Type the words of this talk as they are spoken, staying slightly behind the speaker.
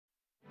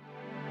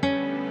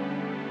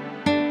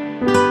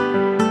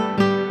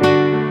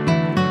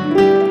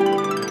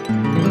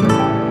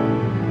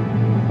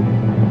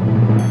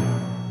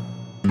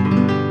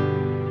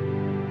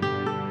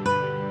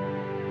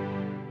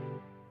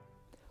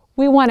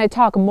want to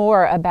talk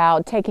more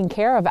about taking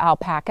care of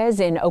alpacas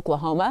in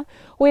Oklahoma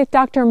with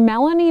Dr.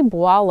 Melanie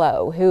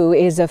Boileau, who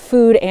is a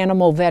food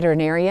animal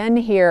veterinarian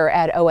here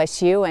at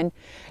OSU. And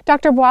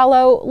Dr.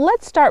 Boileau,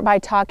 let's start by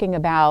talking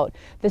about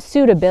the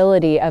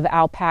suitability of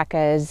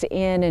alpacas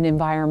in an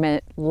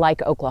environment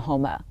like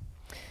Oklahoma.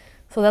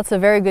 So that's a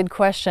very good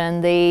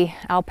question. The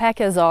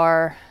alpacas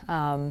are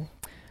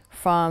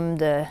from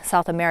the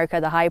South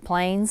America, the high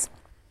plains,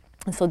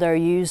 and so they're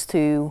used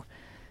to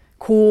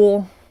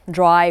cool,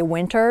 dry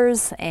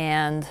winters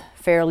and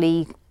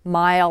fairly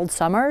mild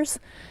summers,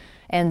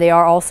 and they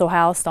are also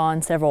housed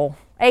on several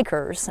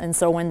acres. And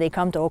so when they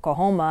come to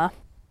Oklahoma,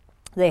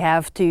 they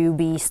have to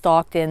be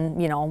stocked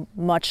in,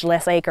 much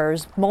less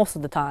acres most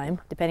of the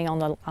time, depending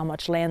on how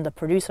much land the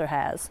producer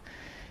has.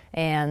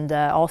 And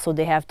also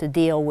they have to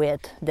deal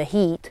with the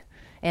heat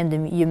and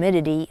the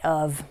humidity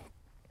of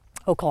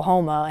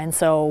Oklahoma. And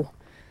so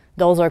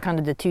those are kind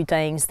of the two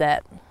things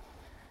that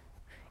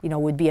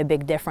would be a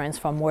big difference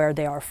from where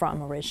they are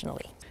from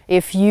originally.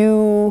 If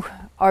you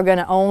are going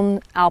to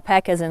own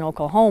alpacas in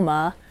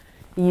Oklahoma,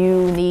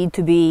 you need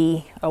to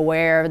be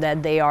aware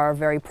that they are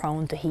very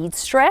prone to heat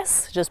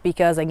stress, just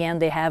because, again,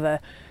 they have a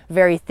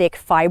very thick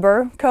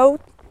fiber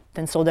coat.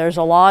 And so there's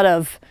a lot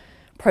of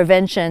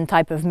prevention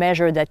type of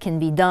measure that can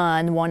be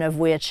done, one of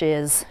which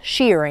is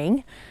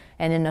shearing.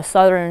 And in the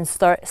southern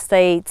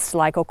states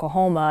like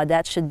Oklahoma,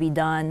 that should be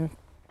done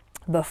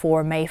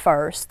before May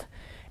 1st.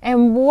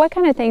 And what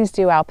kind of things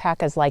do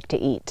alpacas like to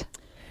eat?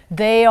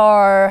 They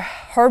are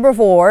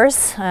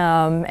herbivores,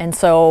 and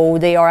so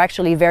they are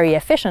actually very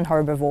efficient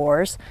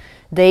herbivores.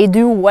 They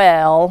do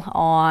well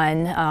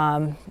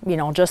on,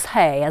 just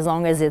hay, as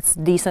long as it's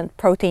decent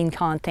protein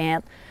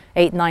content,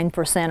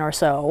 8–9% or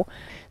so.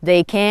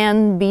 They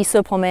can be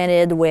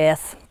supplemented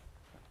with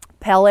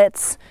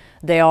pellets.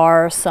 There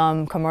are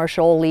some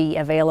commercially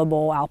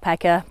available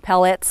alpaca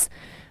pellets.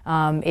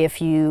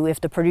 If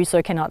the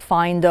producer cannot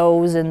find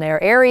those in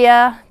their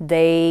area,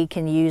 they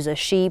can use a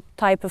sheep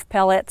type of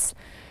pellets.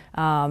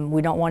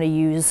 We don't want to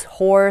use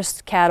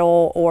horse,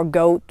 cattle, or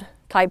goat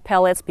type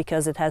pellets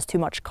because it has too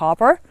much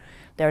copper.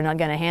 They're not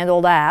going to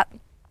handle that.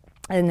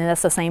 And then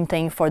that's the same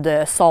thing for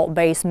the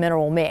salt-based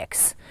mineral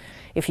mix.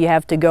 If you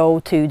have to go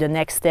to the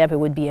next step, it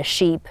would be a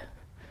sheep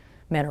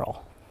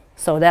mineral.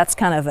 So that's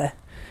kind of a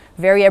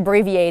very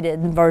abbreviated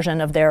version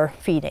of their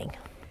feeding.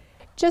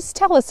 Just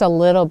tell us a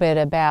little bit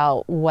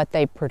about what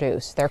they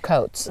produce, their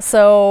coats.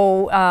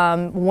 So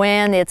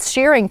when it's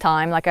shearing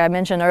time, like I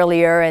mentioned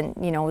earlier, and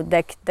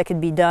that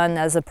could be done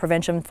as a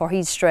prevention for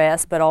heat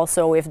stress, but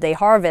also if they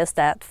harvest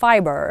that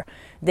fiber,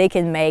 they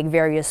can make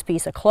various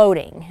pieces of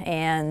clothing,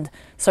 and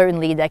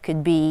certainly that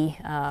could be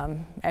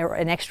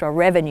an extra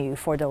revenue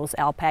for those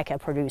alpaca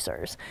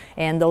producers.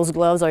 And those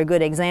gloves are a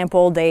good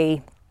example.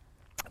 They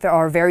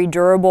are very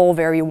durable,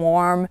 very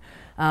warm,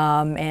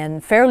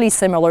 and fairly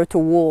similar to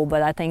wool,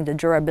 but I think the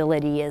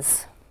durability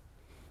is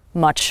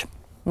much,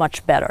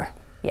 much better.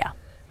 Yeah.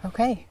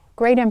 Okay,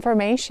 great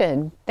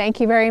information. Thank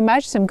you very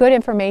much. Some good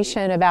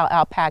information about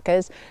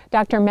alpacas.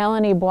 Dr.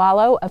 Melanie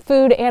Boileau, a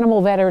food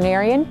animal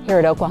veterinarian here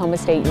at Oklahoma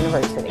State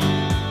University.